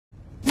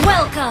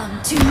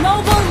Welcome to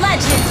Mobile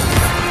Legends!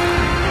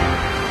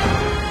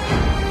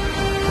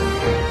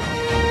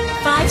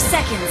 5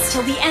 seconds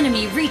till the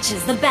enemy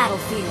reaches the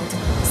battlefield.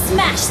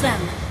 Smash them!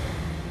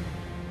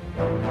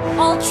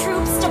 All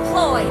troops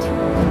deployed!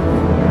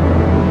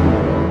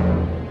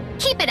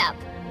 Keep it up,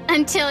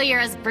 until you're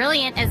as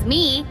brilliant as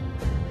me.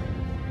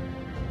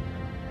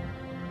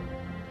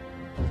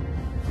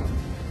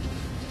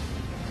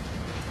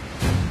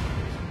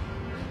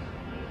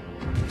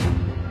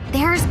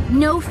 There's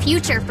no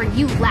future for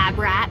you, lab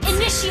rats.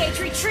 Initiate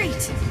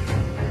retreat!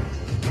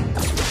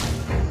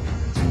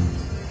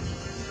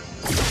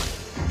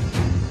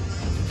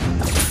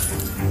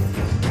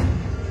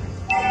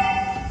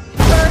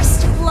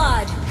 First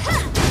blood!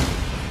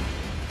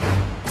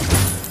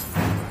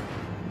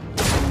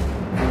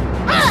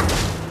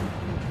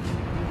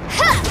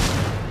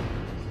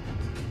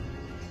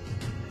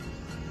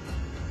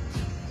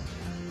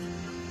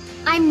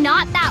 I'm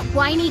not that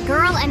whiny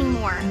girl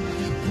anymore.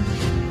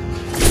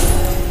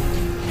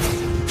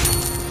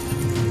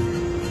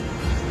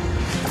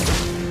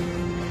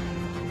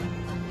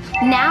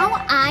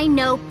 Now I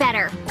know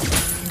better.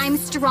 I'm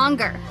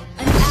stronger.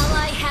 An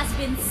ally has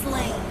been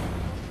slain.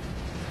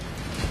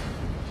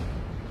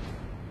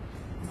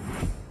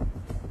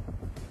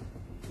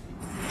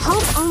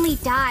 Hope only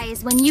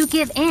dies when you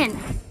give in.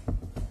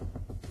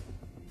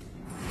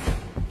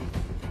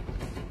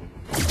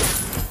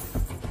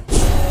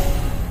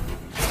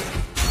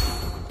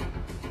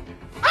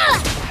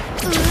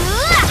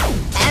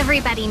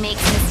 Everybody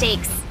makes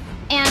mistakes,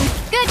 and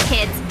good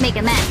kids make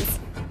amends.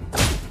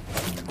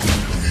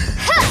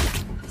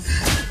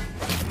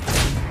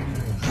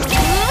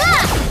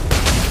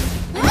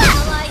 An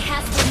ally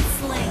has been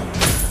slain.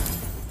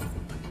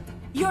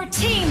 Your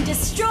team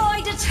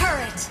destroyed a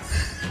turret.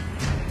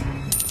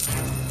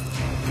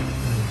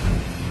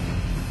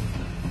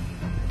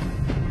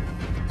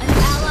 An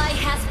ally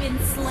has been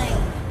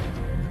slain.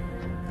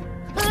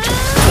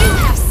 You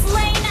have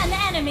slain an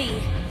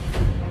enemy.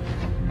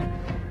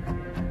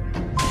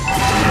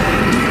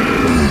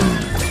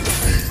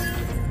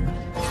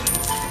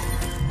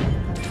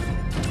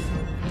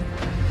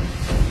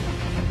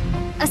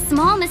 A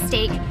small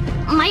mistake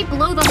might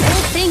blow the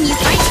whole thing you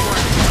fight for.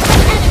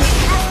 An enemy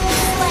has been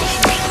slain.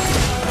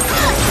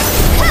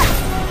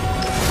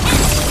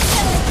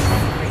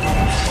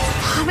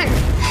 Father,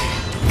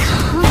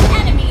 An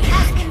enemy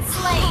has been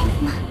slain.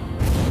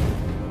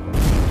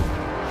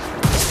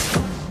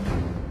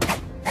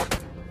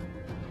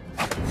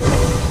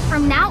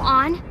 from now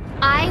on,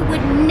 I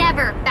would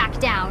never back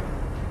down.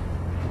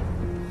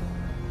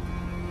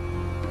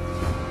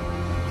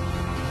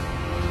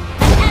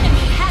 An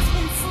enemy has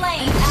been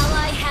slain. An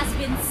ally has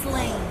been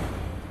slain.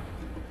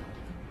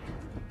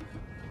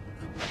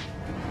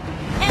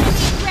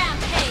 Enemy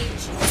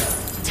rampage.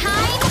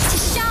 Time to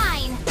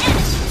shine!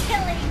 Enemy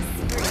killing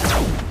spree.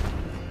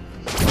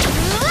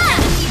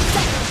 Enemy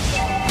double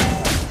kill.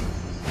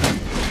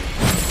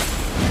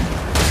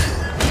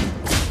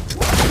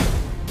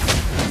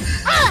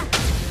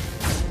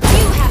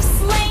 You have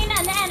slain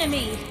an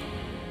enemy.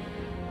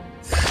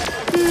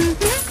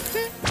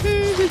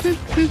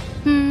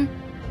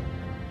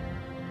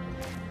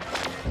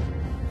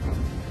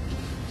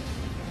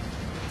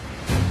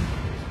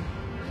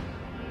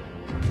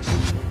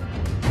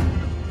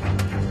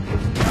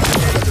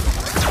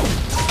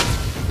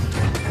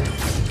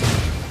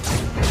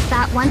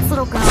 That once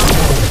little girl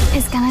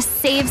is gonna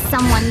save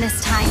someone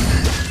this time.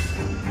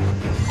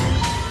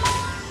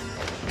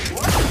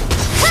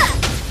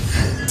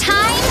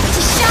 Time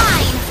to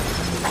shine!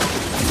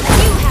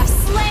 You have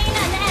slain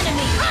an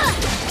enemy.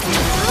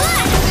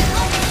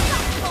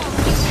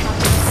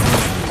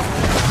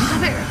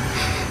 Father,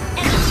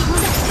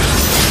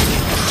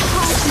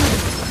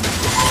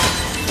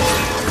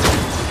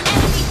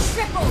 Enemy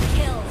triple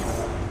kill.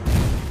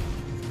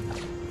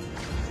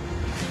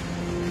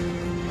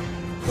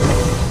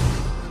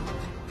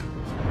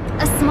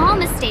 a small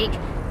mistake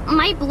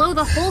might blow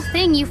the whole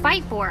thing you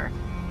fight for.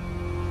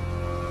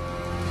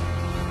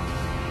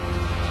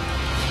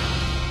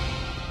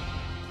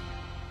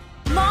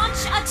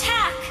 Launch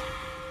attack.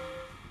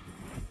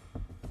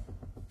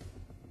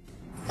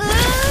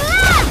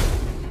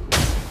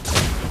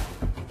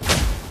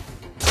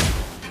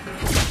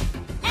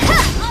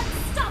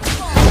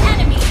 Unstoppable.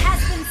 Enemy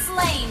has been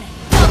slain.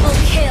 Double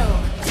kill.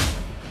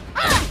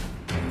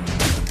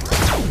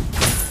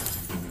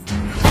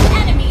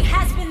 Enemy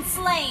has been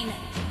slain.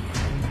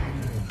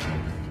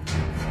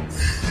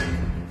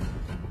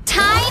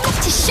 Time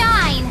to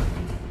shine!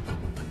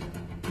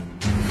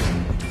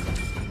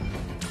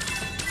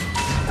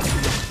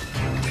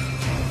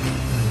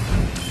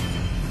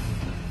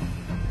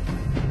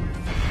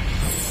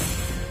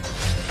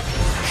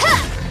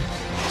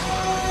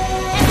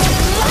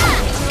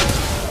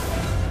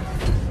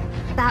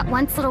 That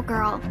once little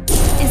girl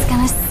is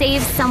gonna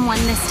save someone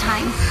this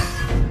time.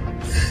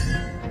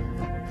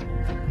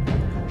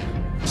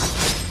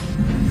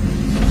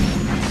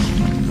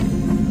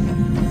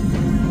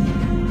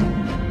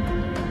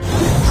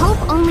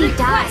 Hope only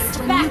dies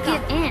when you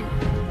backup. give in.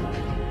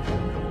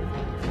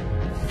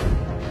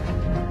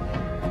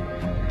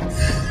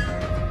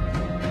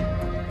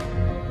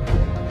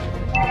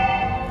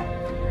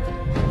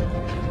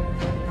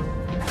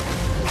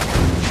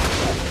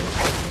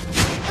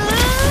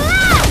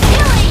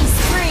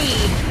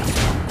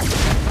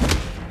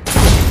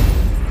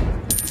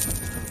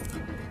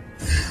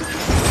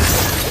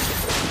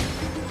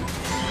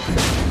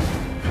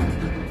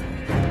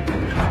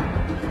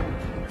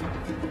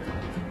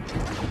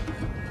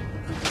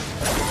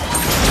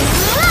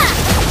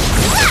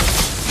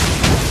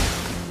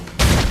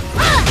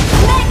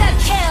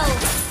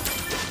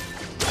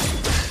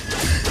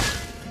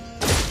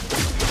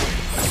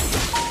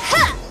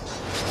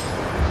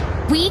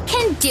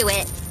 do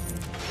it.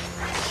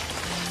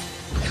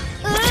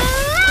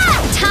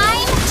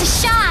 Time to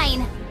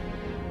shine.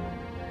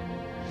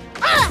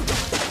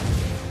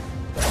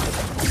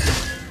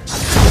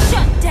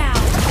 Shut down!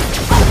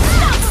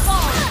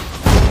 Unstoppable!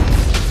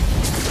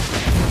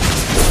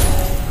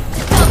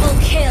 Double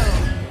kill!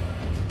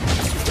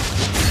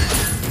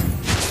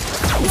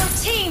 Your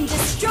team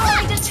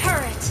destroyed a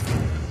turret!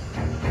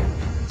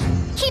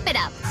 Keep it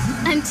up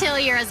until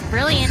you're as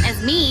brilliant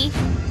as me.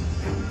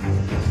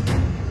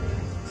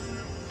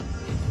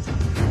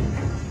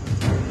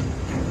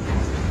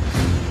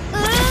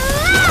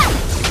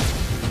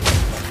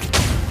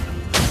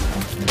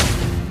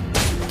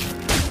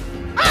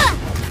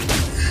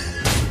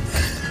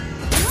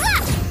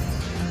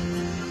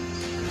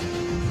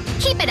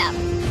 Keep it up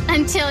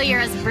until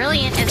you're as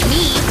brilliant as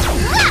me.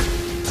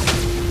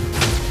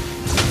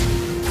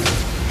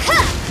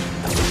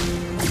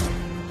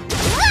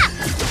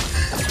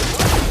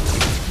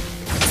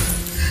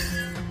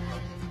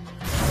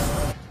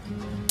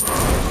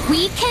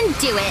 We can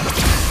do it.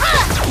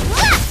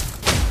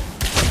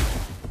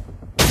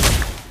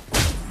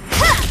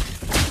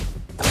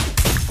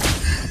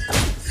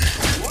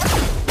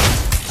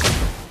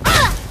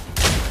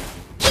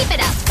 Keep it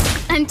up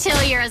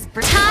until you're as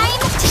time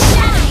to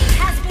shine.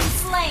 Has been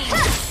slain!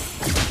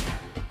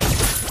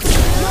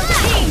 Your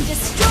team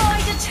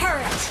destroyed a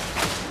turret!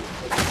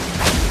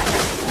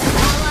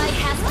 Ally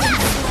has been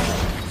slain!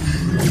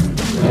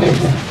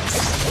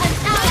 An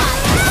ally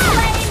has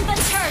slain the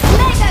turret!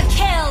 Mega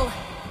kill!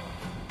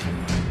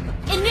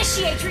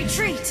 Initiate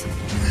retreat!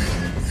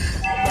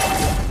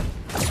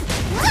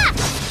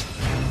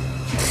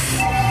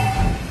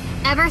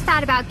 Ever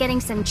thought about getting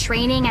some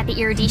training at the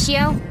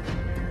Eruditio?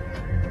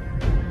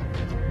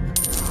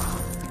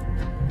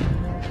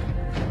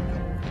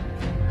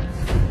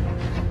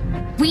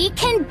 We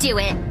can do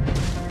it. An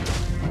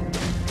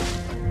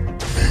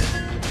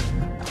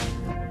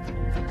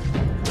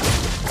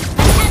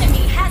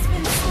enemy has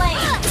been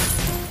slain!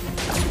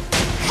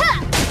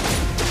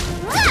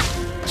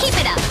 Keep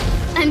it up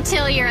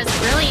until you're as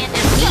brilliant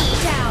as me.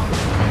 Shut down!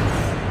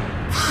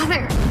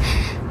 Father,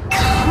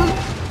 come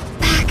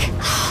back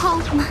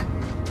home.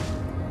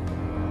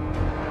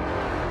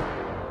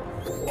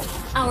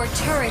 Our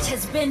turret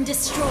has been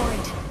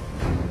destroyed.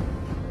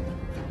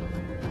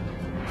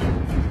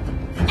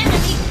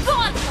 Enemy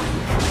godlike!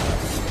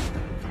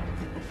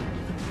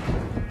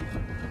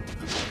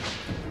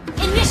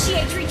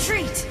 Initiate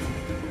retreat!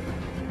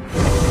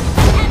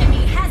 An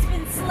enemy has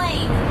been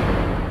slain!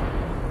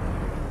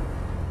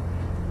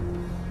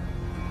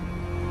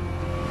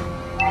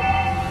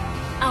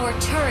 Our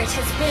turret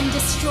has been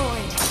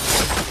destroyed.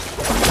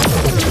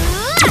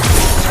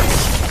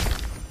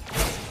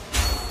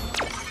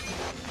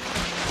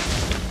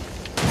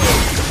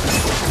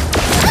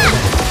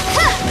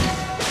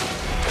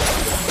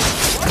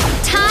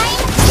 Time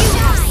to You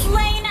have shine.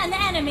 slain an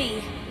enemy!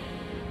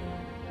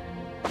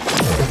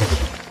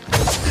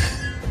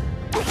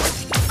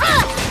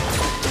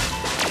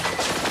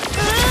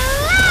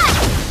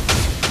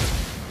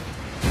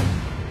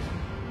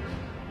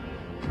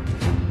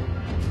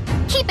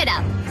 Keep it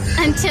up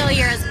until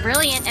you're as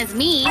brilliant as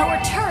me.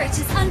 Our turret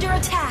is under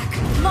attack!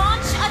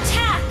 Launch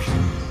attack!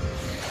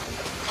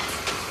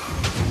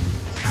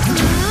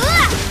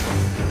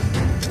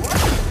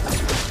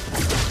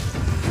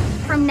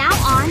 From now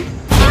on,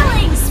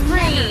 Killing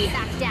spree!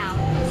 back down.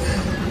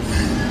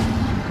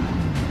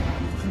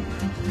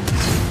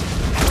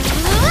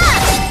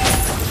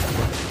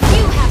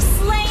 You have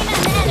slain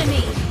an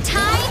enemy!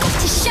 Time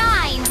to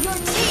shine. Your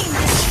team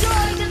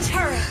destroyed a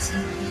turret!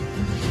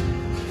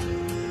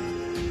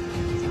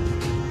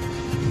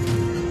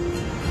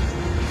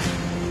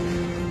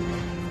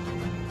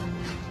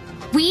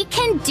 We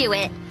can do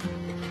it.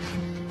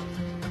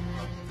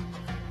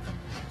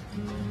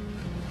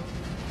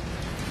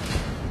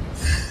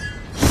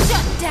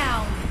 Shut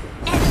down!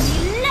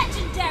 Enemy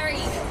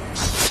legendary!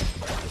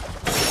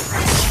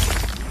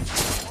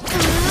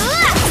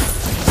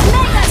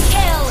 Mega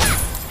kill!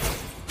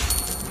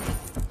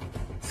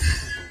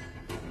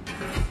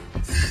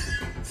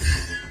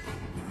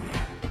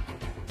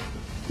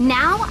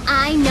 Now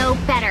I know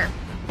better.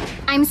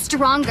 I'm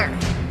stronger.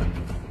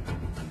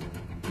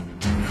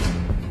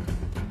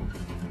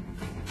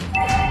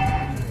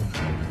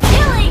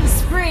 Killing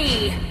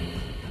spree!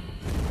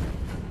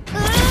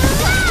 Shut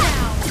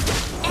down!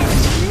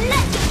 Enemy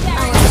legendary!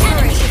 Our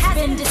turret has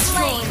been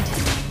destroyed!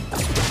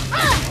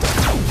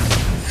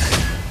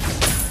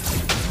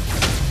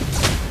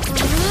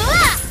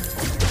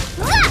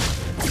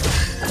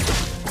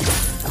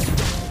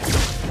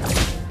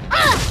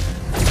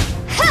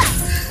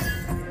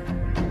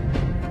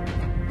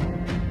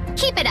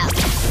 Keep it up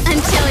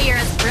until you're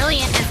as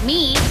brilliant as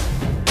me.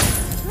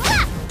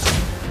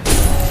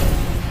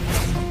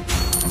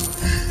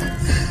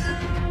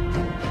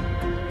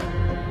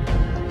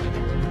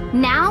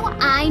 Now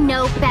I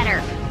know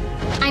better.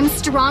 I'm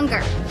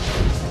stronger.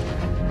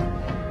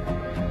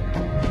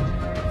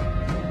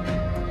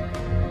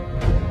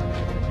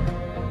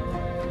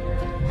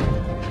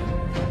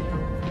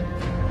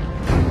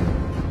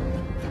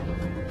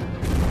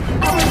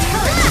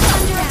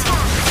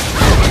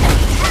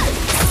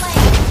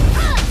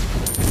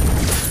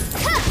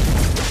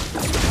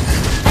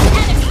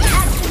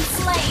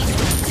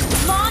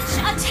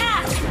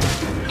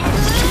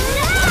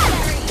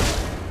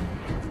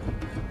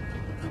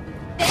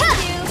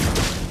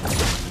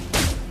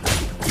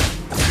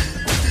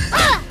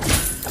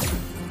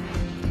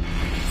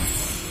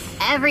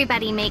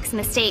 Everybody makes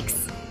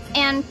mistakes.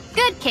 And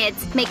good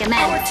kids make Our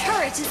amends.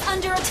 turret is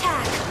under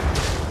attack.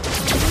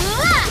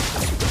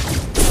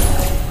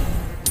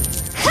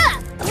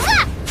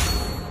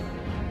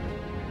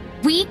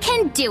 We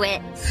can do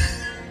it.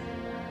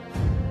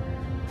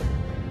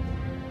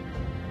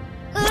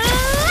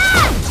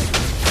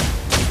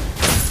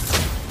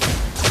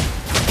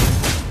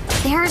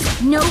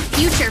 There's no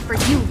future for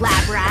you,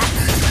 lab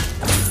rats.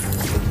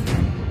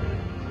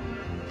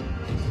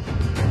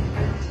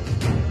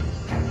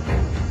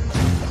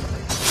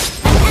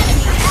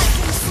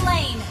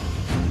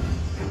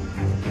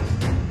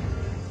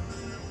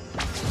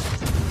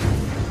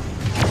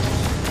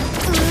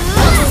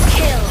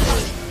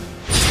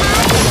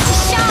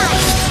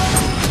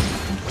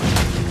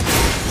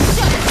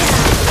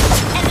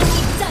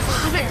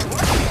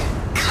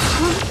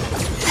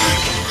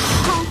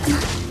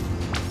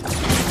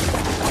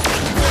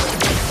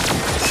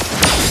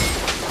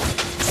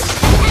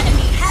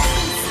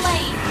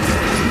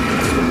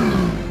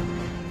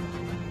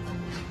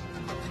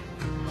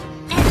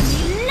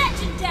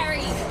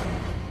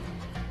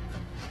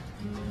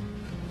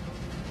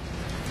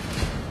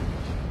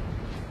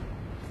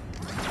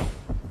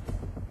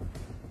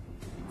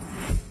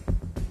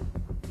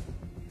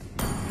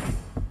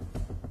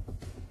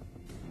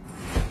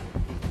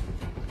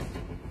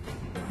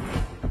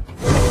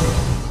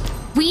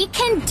 We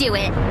can do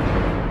it.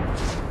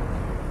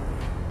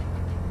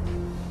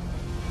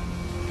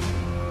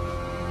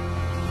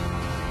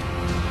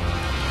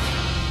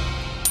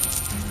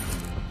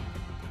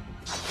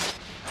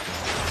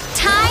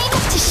 Time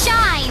to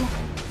shine.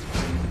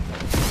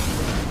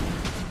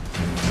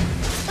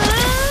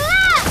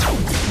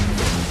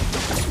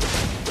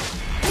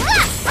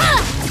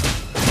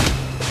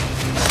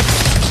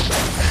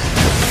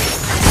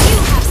 You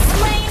have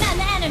slain an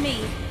enemy.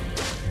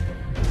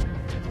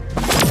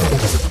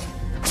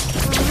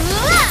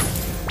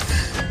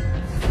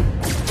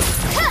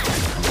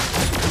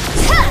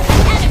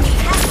 Enemy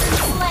has been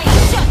slain.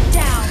 Shut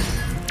down.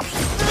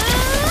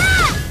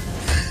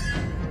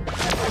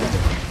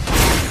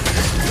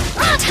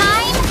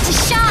 Time to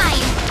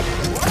shine.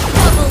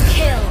 Double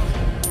kill.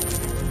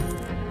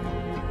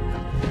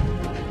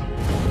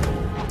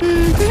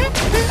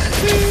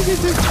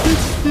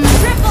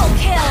 Triple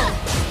kill.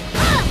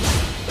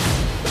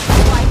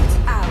 Wiped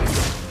out.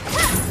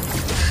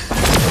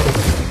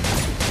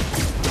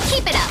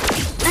 Keep it up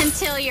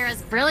until you're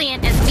as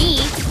brilliant as me.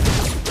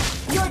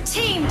 Your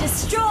team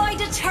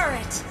destroyed a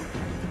turret.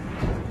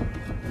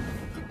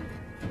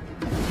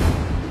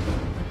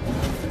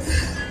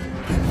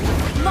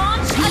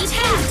 Launch We attack.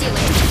 can do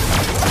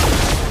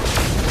it.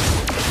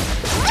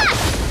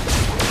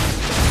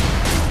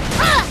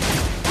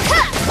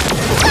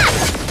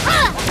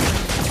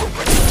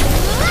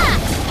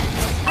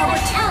 Our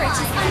turret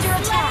is under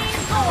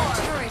attack. Our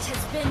turret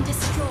has been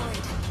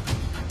destroyed.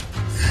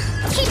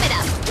 Keep it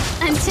up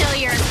until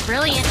you're as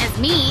brilliant as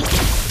me.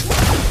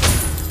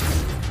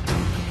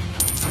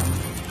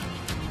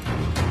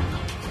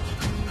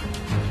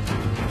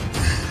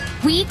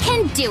 We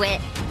can do it.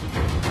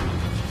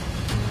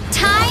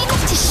 Time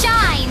to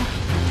shine.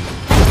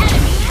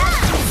 Enemy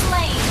has been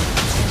slain.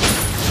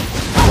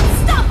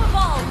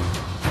 Unstoppable.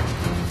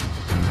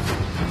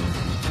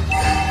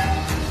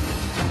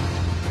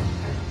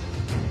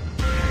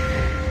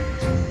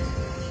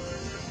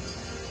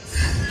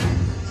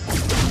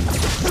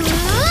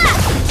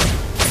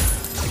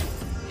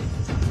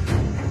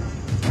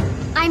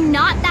 I'm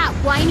not that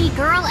whiny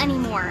girl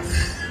anymore.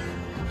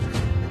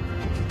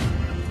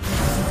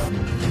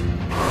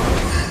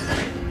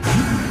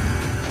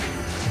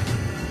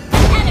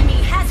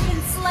 Enemy has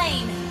been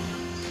slain.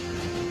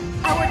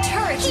 Our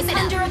turret Keep is it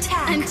up under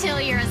attack.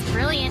 until you're as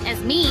brilliant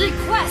as me.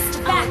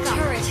 Request backup.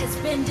 Our turret has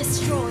been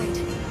destroyed.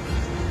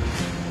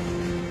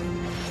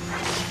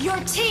 Your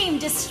team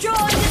destroyed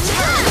a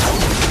turret.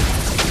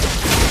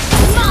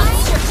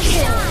 Monster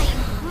kill.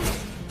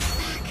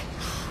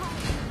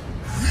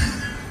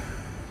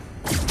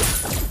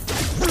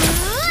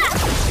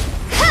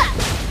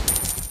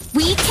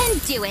 We can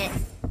do it.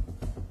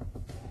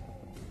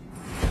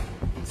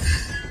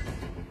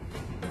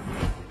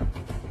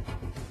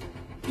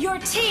 Your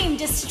team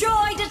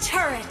destroyed a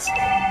turret.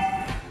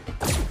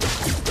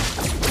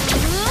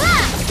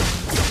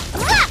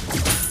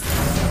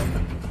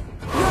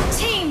 Your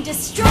team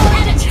destroyed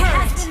a turret.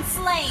 Has been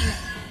slain.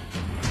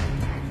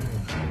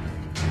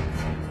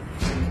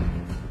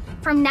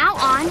 From now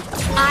on,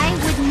 I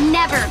would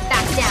never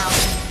back down.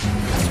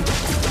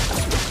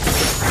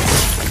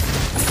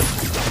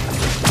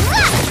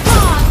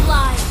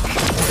 Godlike.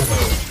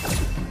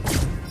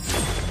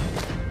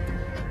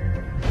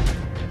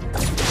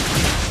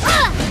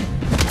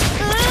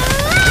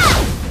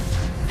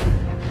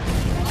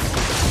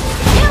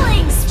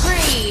 Killing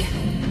spree.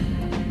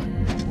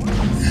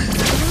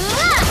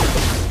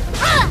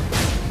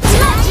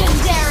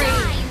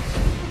 Legendary.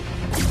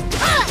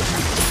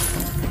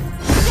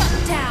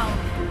 Shut down.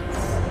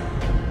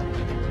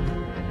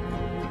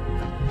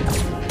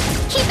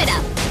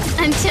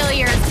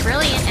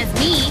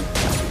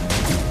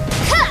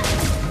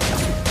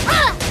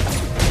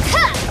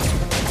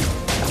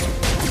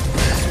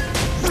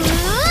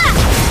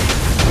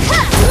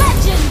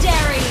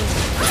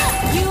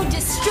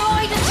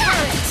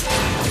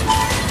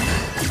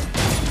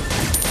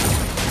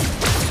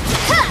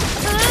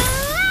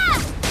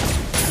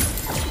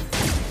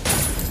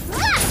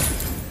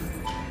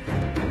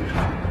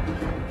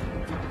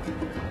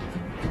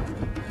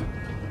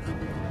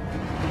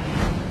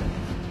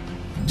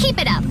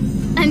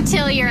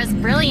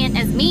 brilliant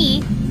as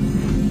me.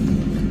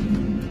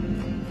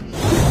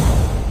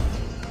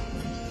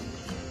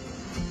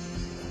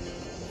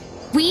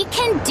 We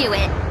can do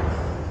it.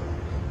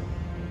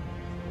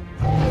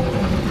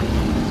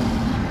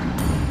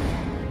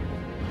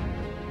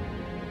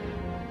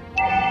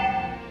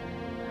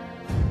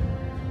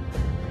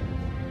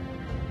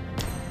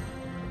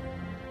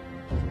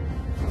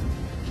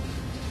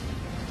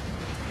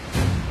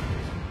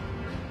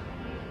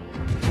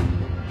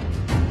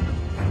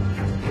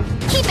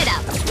 Keep it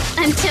up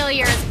until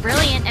you're as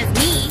brilliant as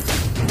me.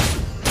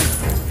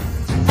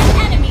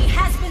 An enemy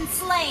has been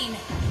slain.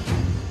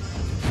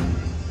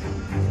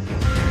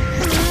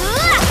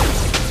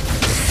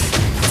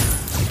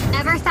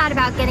 Ever thought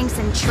about getting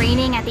some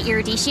training at the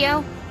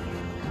Eruditio?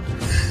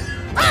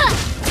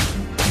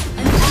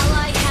 An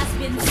ally has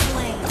been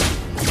slain.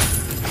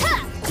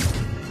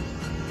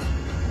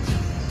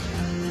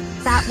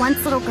 That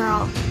once little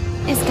girl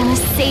is gonna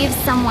save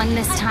someone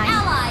this An time.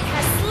 ally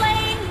has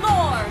slain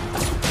Lord.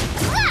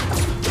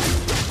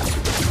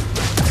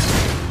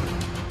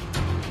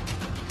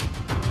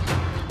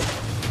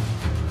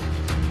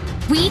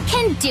 We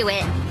can do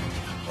it.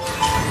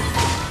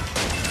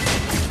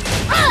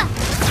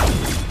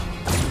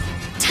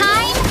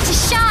 Time to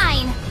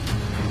shine.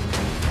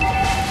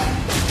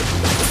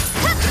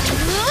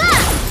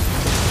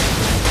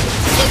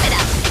 Keep it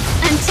up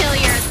until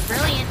you're as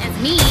brilliant as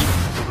me.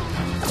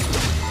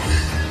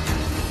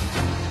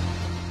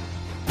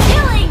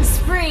 Killing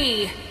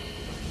spree.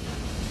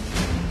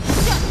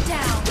 Shut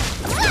down.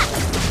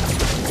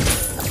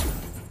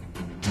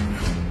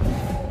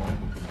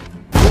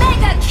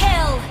 Mega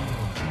kill.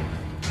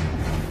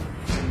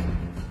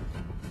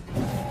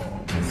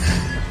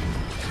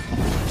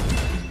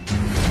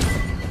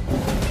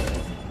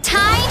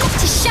 Time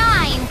to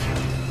shine.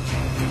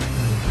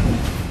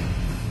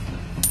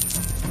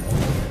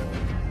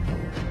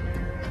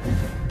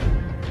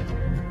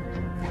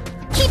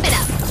 Keep it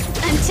up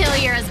until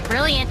you're as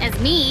brilliant as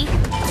me.